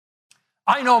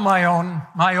I know my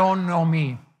own know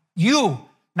me. You,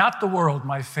 not the world,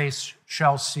 my face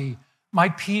shall see. My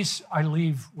peace I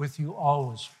leave with you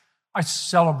always. I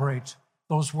celebrate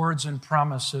those words and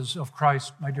promises of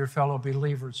Christ, my dear fellow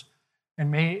believers.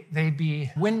 And may they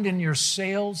be wind in your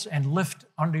sails and lift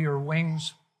under your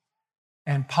wings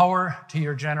and power to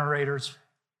your generators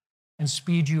and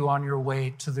speed you on your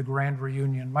way to the grand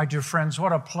reunion. My dear friends,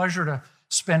 what a pleasure to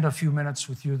spend a few minutes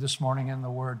with you this morning in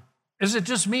the Word. Is it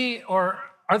just me, or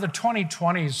are the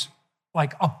 2020s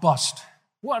like a bust?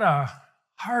 What a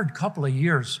hard couple of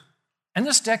years. And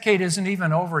this decade isn't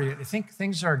even over yet. I think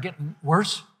things are getting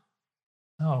worse.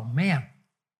 Oh, man.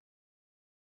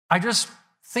 I just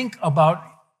think about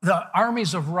the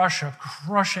armies of Russia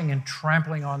crushing and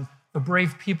trampling on the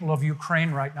brave people of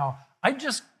Ukraine right now. I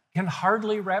just can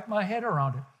hardly wrap my head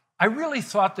around it. I really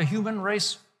thought the human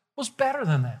race was better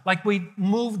than that. Like we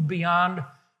moved beyond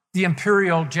the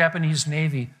Imperial Japanese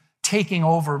Navy taking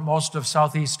over most of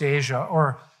Southeast Asia,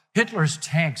 or Hitler's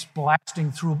tanks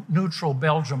blasting through neutral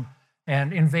Belgium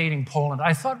and invading Poland.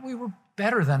 I thought we were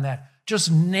better than that. Just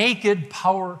naked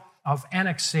power of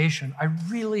annexation. I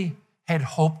really had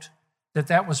hoped that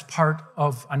that was part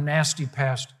of a nasty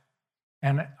past.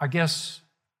 And I guess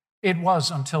it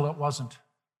was until it wasn't.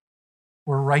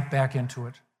 We're right back into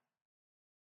it.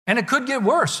 And it could get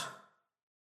worse.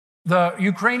 The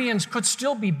Ukrainians could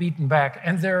still be beaten back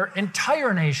and their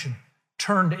entire nation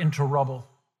turned into rubble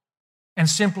and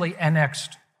simply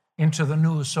annexed into the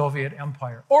new Soviet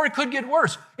empire. Or it could get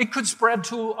worse. It could spread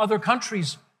to other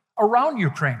countries around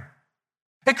Ukraine.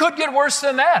 It could get worse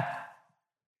than that.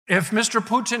 If Mr.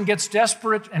 Putin gets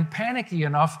desperate and panicky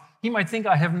enough, he might think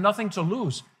I have nothing to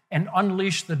lose and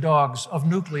unleash the dogs of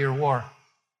nuclear war.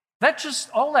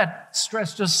 All that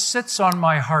stress just sits on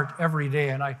my heart every day,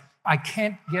 and I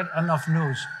can't get enough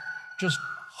news. Just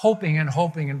hoping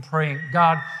and praying,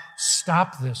 God,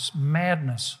 stop this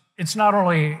madness. It's not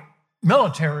only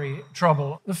military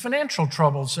trouble, the financial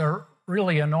troubles are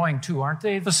really annoying too, aren't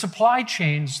they? The supply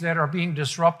chains that are being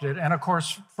disrupted, and of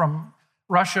course from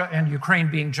Russia and Ukraine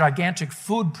being gigantic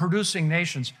food-producing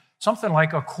nations, something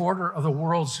like a quarter of the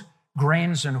world's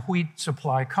grains and wheat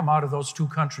supply come out of those two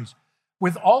countries.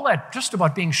 With all that just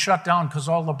about being shut down because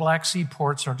all the Black Sea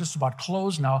ports are just about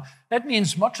closed now, that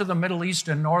means much of the Middle East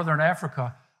and Northern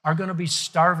Africa are going to be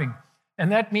starving.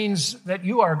 And that means that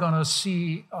you are going to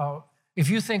see, if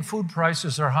you think food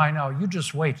prices are high now, you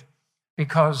just wait,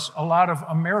 because a lot of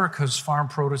America's farm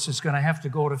produce is going to have to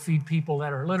go to feed people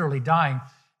that are literally dying.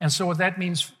 And so what that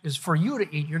means is for you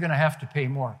to eat, you're going to have to pay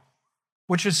more,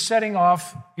 which is setting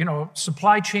off,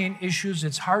 supply chain issues.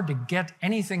 It's hard to get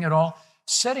anything at all,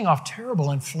 setting off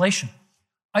terrible inflation.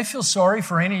 I feel sorry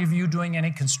for any of you doing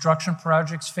any construction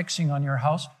projects, fixing on your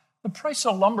house. The price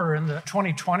of lumber in the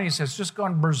 2020s has just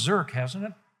gone berserk, hasn't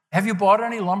it? Have you bought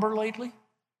any lumber lately?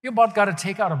 You about got to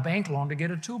take out a bank loan to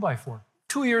get a 2x4.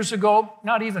 2 years ago,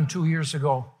 not even 2 years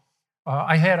ago,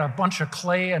 I had a bunch of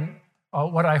clay and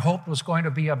what I hoped was going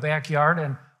to be a backyard,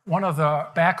 and one of the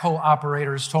backhoe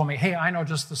operators told me, hey, I know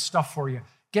just the stuff for you.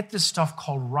 Get this stuff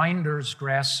called Reinders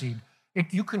grass seed.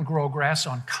 You can grow grass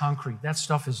on concrete. That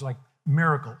stuff is like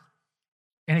miracle.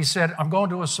 And he said, I'm going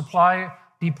to a supply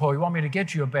depot. You want me to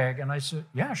get you a bag? And I said,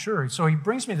 yeah, sure. So he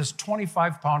brings me this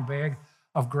 25-pound bag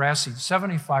of grass seed,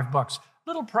 $75. A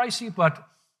little pricey, but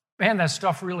man, that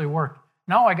stuff really worked.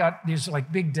 Now I got these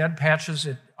like big dead patches.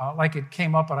 It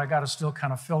came up, but I got to still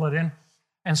kind of fill it in.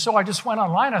 And so I just went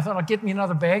online. I thought, I'll get me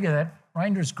another bag of that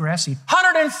Reinders grass seed.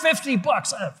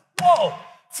 $150. Whoa,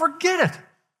 forget it.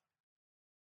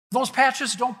 Those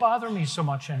patches don't bother me so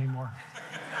much anymore.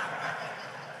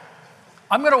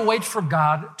 I'm going to wait for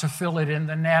God to fill it in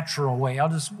the natural way. I'll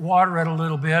just water it a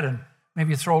little bit and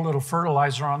maybe throw a little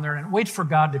fertilizer on there and wait for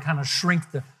God to kind of shrink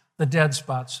the dead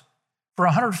spots. For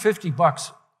 $150,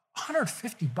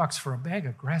 $150 for a bag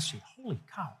of grass seed. Holy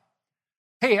cow.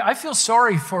 Hey, I feel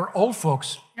sorry for old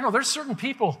folks. There's certain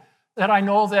people that I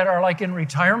know that are like in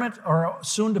retirement or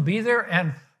soon to be there,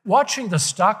 and watching the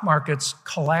stock markets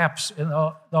collapse in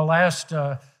the last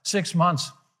 6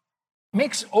 months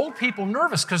makes old people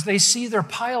nervous because they see their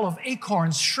pile of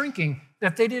acorns shrinking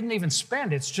that they didn't even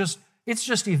spend. It's just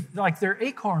like their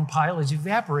acorn pile is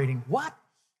evaporating. What?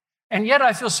 And yet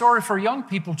I feel sorry for young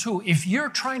people too. If you're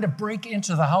trying to break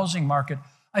into the housing market,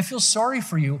 I feel sorry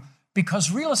for you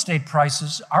because real estate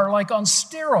prices are like on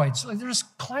steroids. Like they're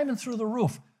just climbing through the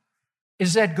roof.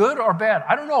 Is that good or bad?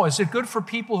 I don't know. Is it good for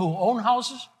people who own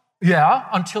houses? Yeah,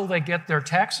 until they get their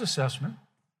tax assessment.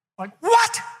 Like,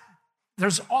 what?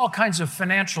 There's all kinds of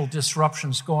financial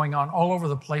disruptions going on all over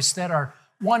the place that are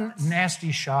one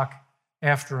nasty shock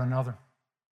after another.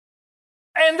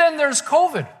 And then there's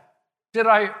COVID. Did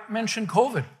I mention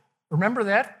COVID? Remember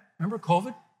that? Remember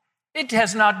COVID? It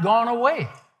has not gone away.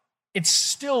 It's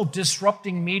still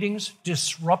disrupting meetings,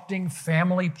 disrupting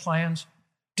family plans,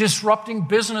 disrupting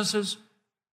businesses,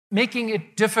 making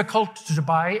it difficult to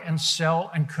buy and sell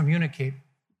and communicate.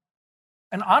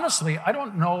 And honestly, I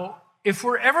don't know if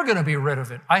we're ever going to be rid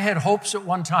of it. I had hopes at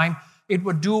one time it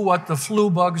would do what the flu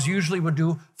bugs usually would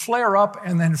do, flare up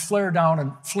and then flare down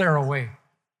and flare away.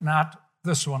 Not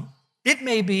this one. It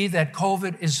may be that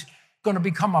COVID is going to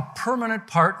become a permanent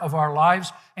part of our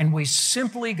lives, and we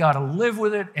simply got to live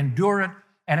with it, endure it,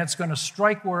 and it's going to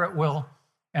strike where it will,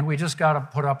 and we just got to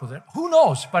put up with it. Who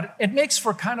knows? But it makes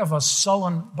for kind of a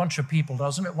sullen bunch of people,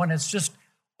 doesn't it? When it's just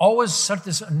always such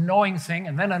this annoying thing,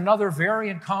 and then another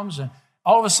variant comes, and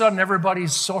all of a sudden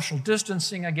everybody's social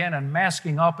distancing again and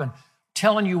masking up and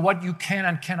telling you what you can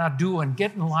and cannot do, and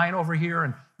get in line over here,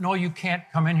 and no, you can't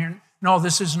come in here. No,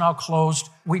 this is now closed.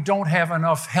 We don't have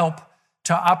enough help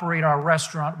to operate our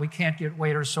restaurant. We can't get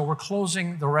waiters, so we're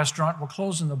closing the restaurant, we're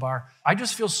closing the bar. I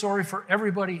just feel sorry for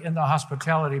everybody in the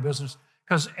hospitality business,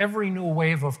 because every new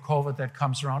wave of COVID that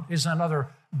comes around is another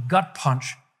gut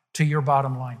punch to your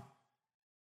bottom line.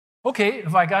 Okay,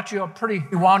 if I got you pretty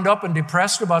wound up and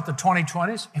depressed about the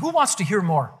 2020s, who wants to hear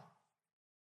more?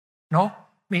 No?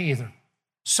 Me either.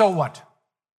 So what?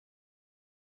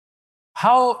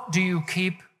 How do you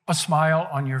keep a smile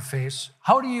on your face?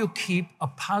 How do you keep a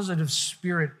positive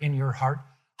spirit in your heart?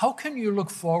 How can you look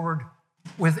forward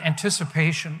with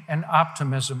anticipation and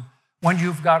optimism when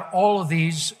you've got all of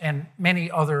these and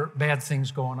many other bad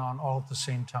things going on all at the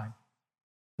same time?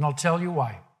 And I'll tell you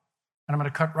why. And I'm going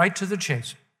to cut right to the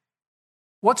chase.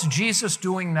 What's Jesus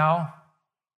doing now?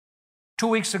 2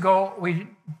 weeks ago, we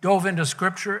dove into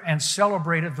Scripture and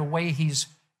celebrated the way he's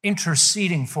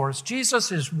interceding for us.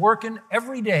 Jesus is working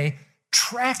every day,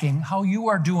 tracking how you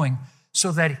are doing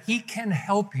so that he can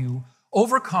help you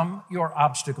overcome your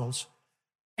obstacles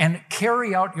and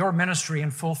carry out your ministry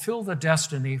and fulfill the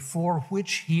destiny for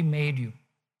which he made you.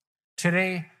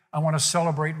 Today, I want to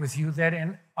celebrate with you that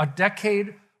in a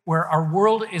decade where our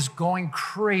world is going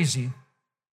crazy,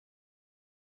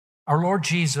 our Lord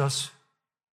Jesus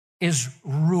is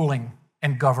ruling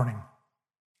and governing.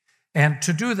 And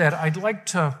to do that, I'd like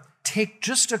to take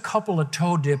just a couple of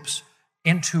toe dips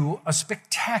into a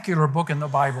spectacular book in the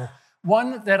Bible,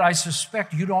 one that I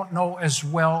suspect you don't know as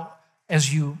well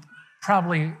as you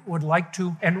probably would like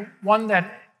to, and one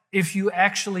that, if you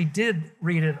actually did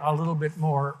read it a little bit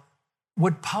more,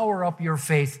 would power up your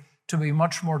faith to be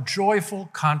much more joyful,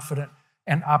 confident,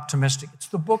 and optimistic. It's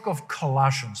the book of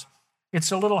Colossians.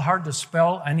 It's a little hard to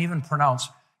spell and even pronounce.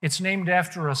 It's named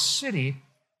after a city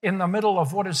in the middle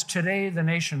of what is today the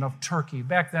nation of Turkey.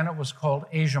 Back then it was called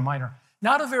Asia Minor.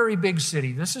 Not a very big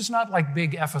city. This is not like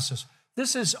big Ephesus.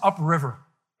 This is upriver.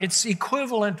 Its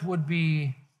equivalent would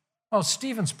be,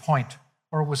 Stevens Point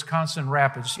or Wisconsin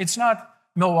Rapids. It's not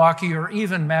Milwaukee or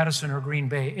even Madison or Green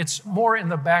Bay. It's more in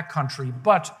the backcountry.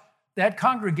 But that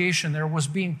congregation there was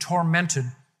being tormented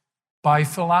by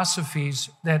philosophies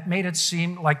that made it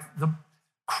seem like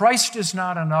Christ is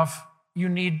not enough. You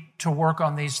need to work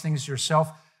on these things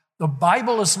yourself. The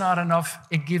Bible is not enough.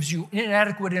 It gives you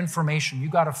inadequate information. You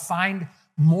got to find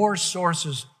more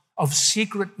sources of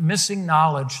secret missing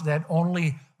knowledge that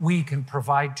only we can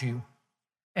provide to you.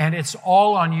 And it's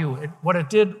all on you. What it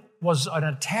did was an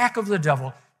attack of the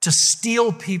devil to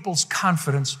steal people's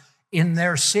confidence in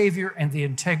their Savior and the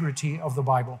integrity of the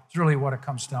Bible. It's really what it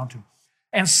comes down to.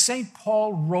 And St.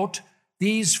 Paul wrote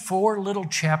these 4 little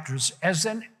chapters as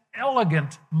an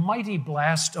elegant, mighty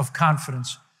blast of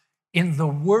confidence in the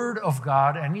Word of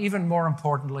God, and even more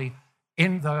importantly,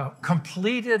 in the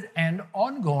completed and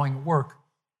ongoing work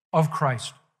of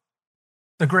Christ.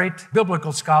 The great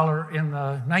biblical scholar in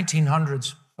the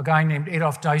 1900s, a guy named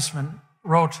Adolf Deisman,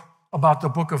 wrote about the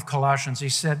book of Colossians. He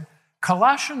said,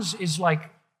 Colossians is like,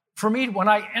 for me, when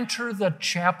I enter the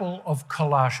chapel of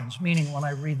Colossians, meaning when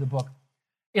I read the book,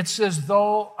 it's as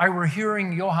though I were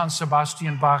hearing Johann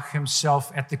Sebastian Bach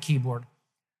himself at the keyboard.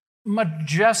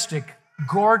 Majestic,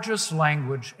 gorgeous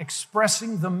language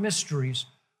expressing the mysteries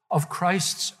of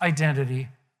Christ's identity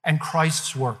and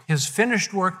Christ's work, his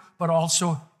finished work, but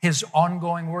also his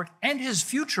ongoing work and his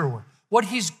future work, what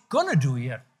he's going to do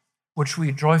yet, which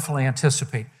we joyfully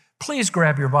anticipate. Please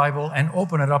grab your Bible and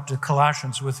open it up to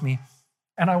Colossians with me.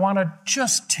 And I want to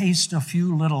just taste a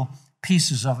few little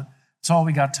pieces of it. It's all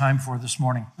we got time for this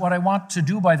morning. What I want to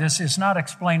do by this is not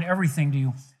explain everything to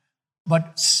you,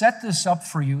 but set this up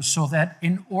for you so that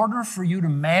in order for you to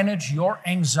manage your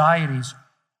anxieties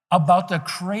about the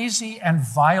crazy and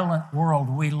violent world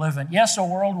we live in, yes, a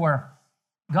world where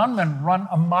gunmen run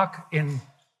amok in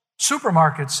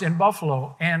supermarkets in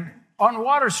Buffalo and on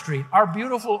Water Street, our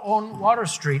beautiful own Water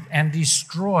Street, and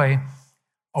destroy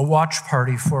a watch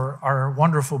party for our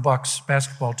wonderful Bucks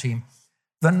basketball team.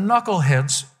 The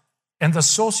knuckleheads and the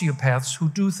sociopaths who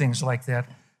do things like that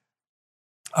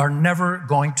are never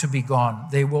going to be gone.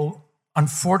 They will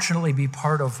unfortunately be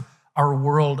part of our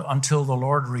world until the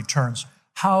Lord returns.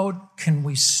 How can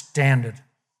we stand it?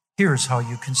 Here's how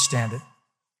you can stand it.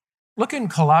 Look in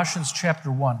Colossians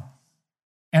chapter 1,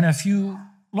 and if you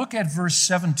look at verse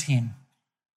 17,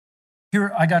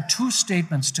 here I got two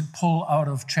statements to pull out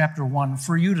of chapter 1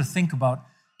 for you to think about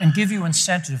and give you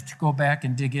incentive to go back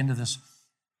and dig into this.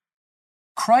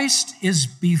 Christ is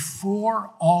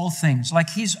before all things.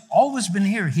 Like he's always been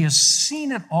here. He has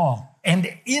seen it all.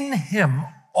 And in him,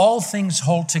 all things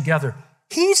hold together.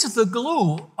 He's the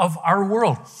glue of our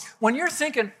world. When you're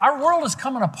thinking, our world is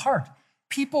coming apart,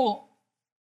 people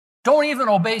don't even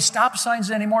obey stop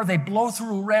signs anymore. They blow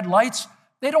through red lights.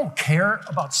 They don't care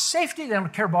about safety. They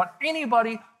don't care about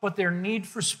anybody but their need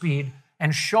for speed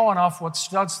and showing off what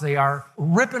studs they are,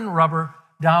 ripping rubber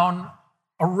down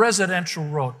a residential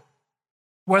road.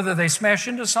 Whether they smash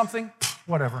into something,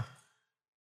 whatever.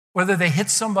 Whether they hit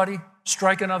somebody,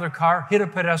 strike another car, hit a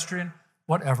pedestrian,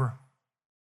 whatever.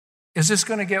 Is this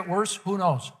going to get worse? Who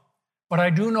knows? But I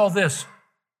do know this.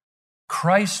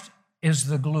 Christ is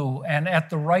the glue, and at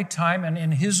the right time and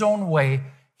in his own way,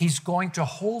 he's going to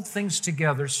hold things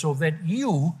together so that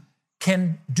you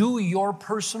can do your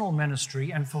personal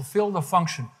ministry and fulfill the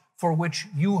function for which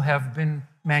you have been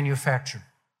manufactured.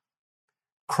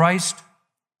 Christ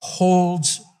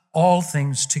holds all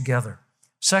things together.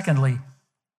 Secondly,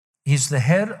 he's the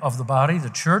head of the body, the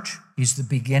church. He's the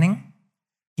beginning.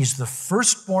 He's the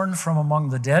firstborn from among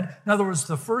the dead. In other words,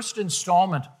 the first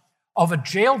installment of a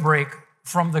jailbreak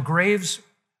from the graves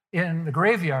in the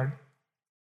graveyard.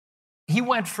 He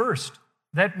went first.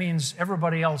 That means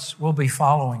everybody else will be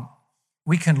following.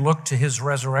 We can look to his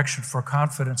resurrection for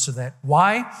confidence of that.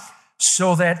 Why?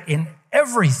 So that in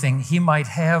everything he might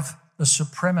have the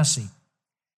supremacy.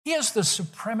 He has the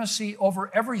supremacy over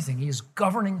everything. He is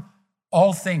governing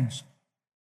all things.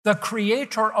 The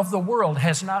creator of the world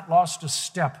has not lost a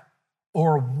step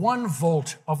or 1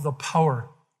 volt of the power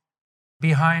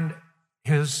behind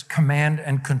his command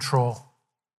and control.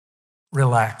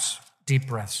 Relax, deep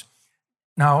breaths.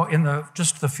 Now, in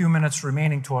just the few minutes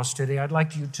remaining to us today, I'd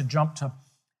like you to jump to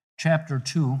chapter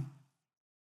 2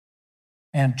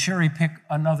 and cherry pick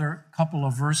another couple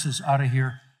of verses out of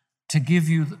here to give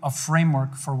you a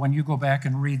framework for when you go back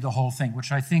and read the whole thing,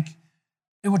 which I think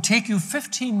it would take you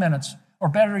 15 minutes, or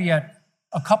better yet,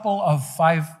 a couple of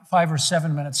 5 or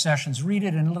 7 minute sessions. Read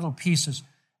it in little pieces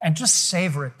and just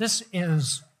savor it. This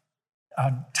is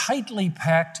a tightly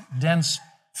packed, dense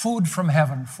food from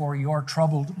heaven for your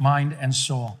troubled mind and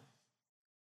soul.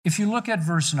 If you look at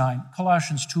verse 9,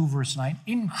 Colossians 2, verse 9,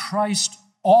 in Christ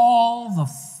all the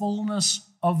fullness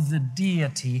of the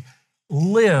deity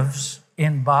lives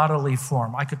in bodily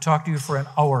form. I could talk to you for an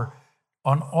hour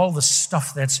on all the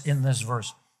stuff that's in this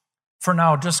verse. For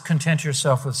now, just content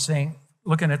yourself with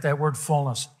looking at that word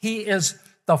fullness. He is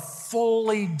the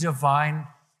fully divine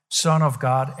Son of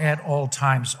God at all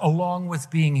times, along with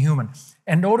being human.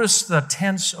 And notice the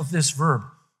tense of this verb,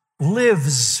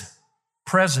 lives,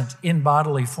 present in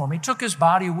bodily form. He took his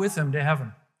body with him to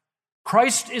heaven.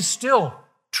 Christ is still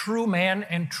true man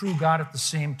and true God at the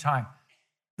same time.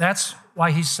 That's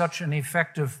why he's such an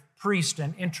effective priest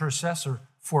and intercessor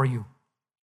for you.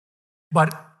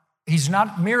 But he's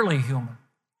not merely human.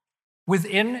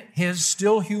 Within his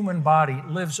still human body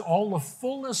lives all the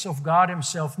fullness of God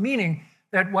himself, meaning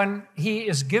that when he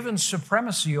is given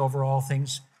supremacy over all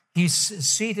things, he's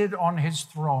seated on his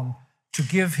throne to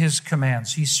give his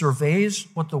commands. He surveys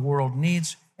what the world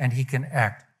needs, and he can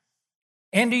act.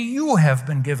 And you have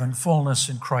been given fullness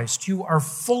in Christ. You are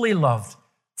fully loved,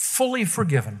 fully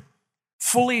forgiven,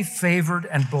 fully favored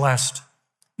and blessed.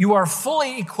 You are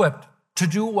fully equipped to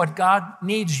do what God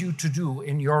needs you to do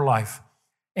in your life.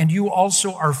 And you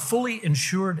also are fully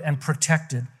insured and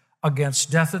protected against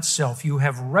death itself. You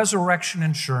have resurrection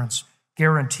insurance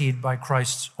guaranteed by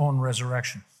Christ's own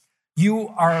resurrection. You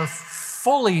are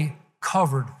fully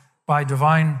covered by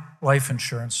divine life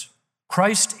insurance.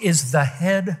 Christ is the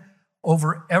head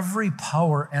over every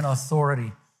power and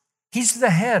authority. He's the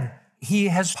head. He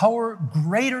has power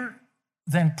greater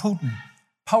than Putin,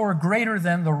 power greater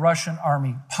than the Russian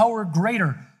army, power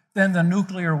greater than the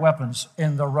nuclear weapons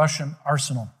in the Russian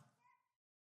arsenal.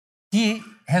 He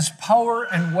has power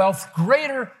and wealth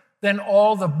greater than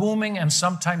all the booming and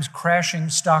sometimes crashing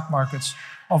stock markets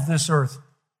of this earth.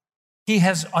 He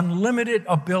has unlimited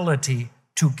ability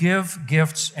to give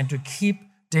gifts and to keep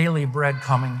daily bread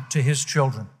coming to his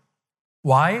children.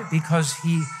 Why? Because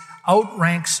he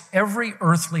outranks every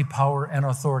earthly power and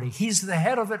authority. He's the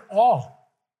head of it all.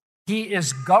 He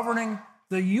is governing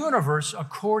the universe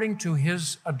according to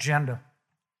his agenda.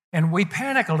 And we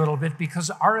panic a little bit because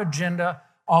our agenda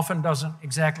often doesn't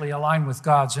exactly align with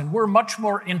God's. And we're much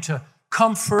more into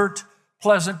comfort,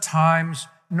 pleasant times,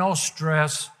 no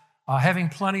stress, having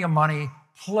plenty of money,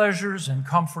 pleasures and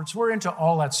comforts. We're into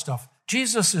all that stuff.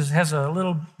 Jesus has a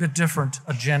little bit different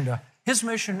agenda. His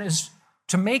mission is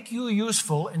to make you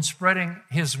useful in spreading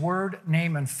his word,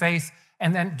 name, and faith,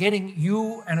 and then getting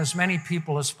you and as many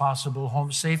people as possible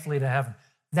home safely to heaven.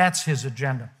 That's his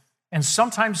agenda. And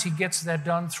sometimes he gets that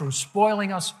done through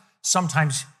spoiling us.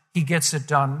 Sometimes he gets it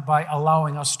done by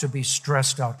allowing us to be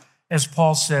stressed out. As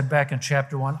Paul said back in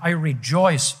chapter 1, I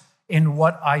rejoice in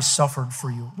what I suffered for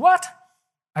you. What?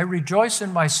 I rejoice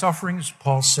in my sufferings.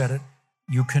 Paul said it.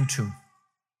 You can too.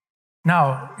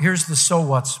 Now, here's the so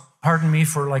what's. Pardon me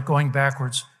for going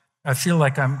backwards. I feel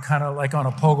like I'm kind of like on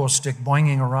a pogo stick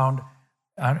boinging around,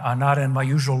 not in my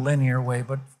usual linear way,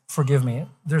 but forgive me.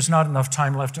 There's not enough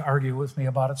time left to argue with me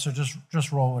about it, so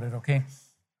just roll with it, okay?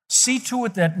 See to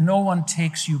it that no one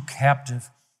takes you captive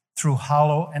through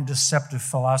hollow and deceptive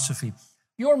philosophy.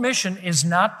 Your mission is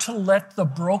not to let the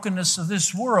brokenness of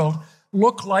this world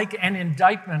look like an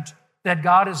indictment that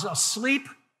God is asleep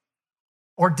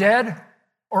or dead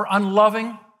or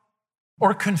unloving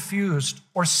or confused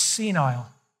or senile.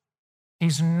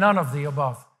 He's none of the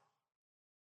above.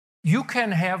 You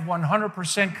can have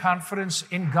 100% confidence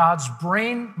in God's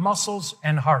brain, muscles,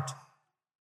 and heart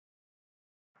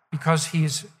because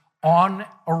he's on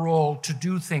a roll to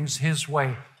do things his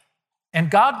way.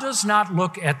 And God does not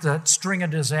look at the string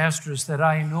of disasters that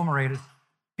I enumerated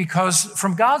because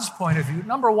from God's point of view,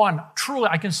 number one, truly,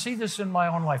 I can see this in my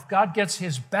own life. God gets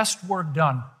his best work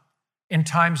done in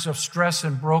times of stress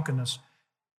and brokenness.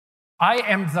 I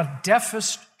am the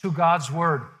deafest to God's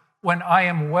word. When I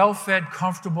am well-fed,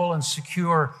 comfortable, and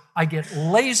secure, I get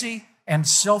lazy and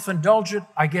self-indulgent.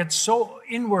 I get so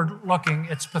inward-looking,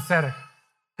 it's pathetic.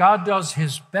 God does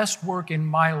his best work in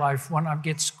my life when I'm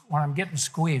getting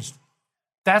squeezed.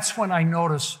 That's when I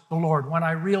notice the Lord, when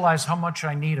I realize how much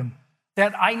I need him,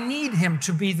 that I need him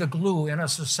to be the glue in a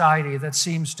society that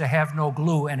seems to have no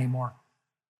glue anymore.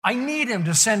 I need him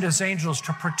to send his angels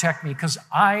to protect me because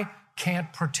I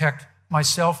can't protect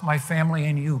myself, my family,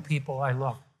 and you, people I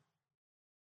love.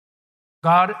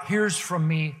 God hears from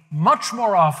me much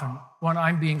more often when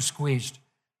I'm being squeezed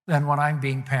than when I'm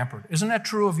being pampered. Isn't that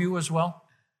true of you as well?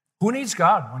 Who needs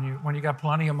God when you got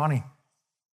plenty of money?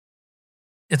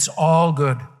 It's all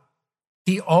good.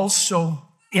 He also,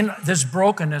 in this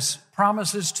brokenness,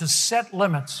 promises to set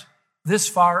limits this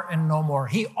far and no more.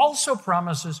 He also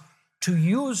promises to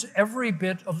use every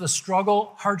bit of the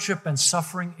struggle, hardship, and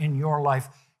suffering in your life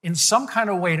in some kind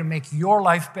of way to make your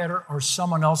life better or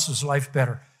someone else's life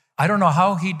better. I don't know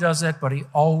how he does that, but he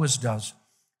always does.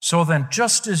 So then,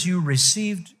 just as you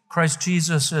received Christ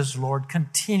Jesus as Lord,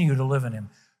 continue to live in him,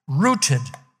 rooted,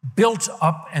 built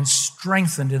up, and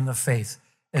strengthened in the faith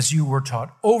as you were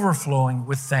taught, overflowing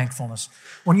with thankfulness.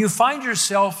 When you find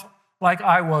yourself, like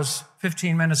I was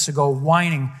 15 minutes ago,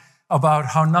 whining about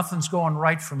how nothing's going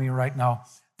right for me right now,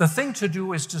 the thing to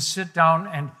do is to sit down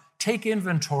and take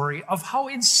inventory of how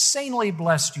insanely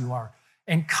blessed you are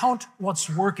and count what's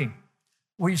working.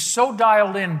 We're so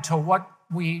dialed in to what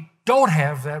we don't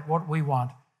have, that what we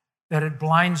want, that it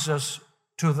blinds us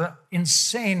to the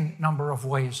insane number of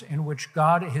ways in which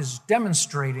God is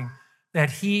demonstrating that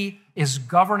he is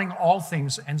governing all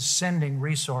things and sending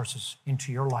resources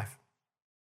into your life.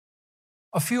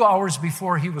 A few hours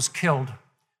before he was killed,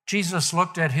 Jesus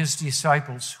looked at his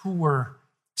disciples who were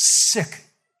sick,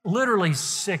 literally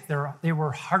sick. They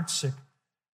were heartsick,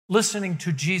 listening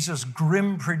to Jesus'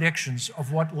 grim predictions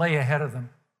of what lay ahead of them.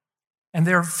 And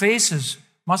their faces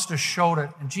must have showed it.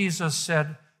 And Jesus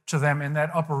said to them in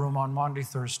that upper room on Maundy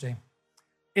Thursday,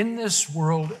 "In this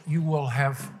world you will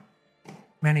have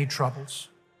many troubles.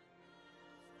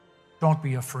 Don't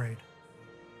be afraid.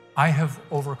 I have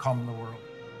overcome the world."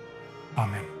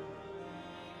 Amen.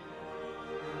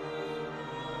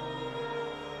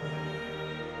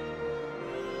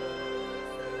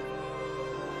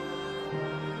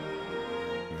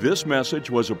 This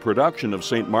message was a production of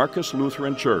St. Marcus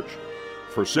Lutheran Church.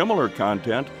 For similar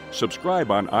content, subscribe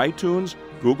on iTunes,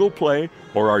 Google Play,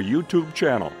 or our YouTube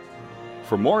channel.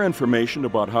 For more information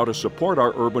about how to support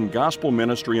our urban gospel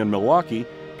ministry in Milwaukee,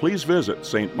 please visit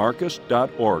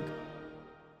stmarcus.org.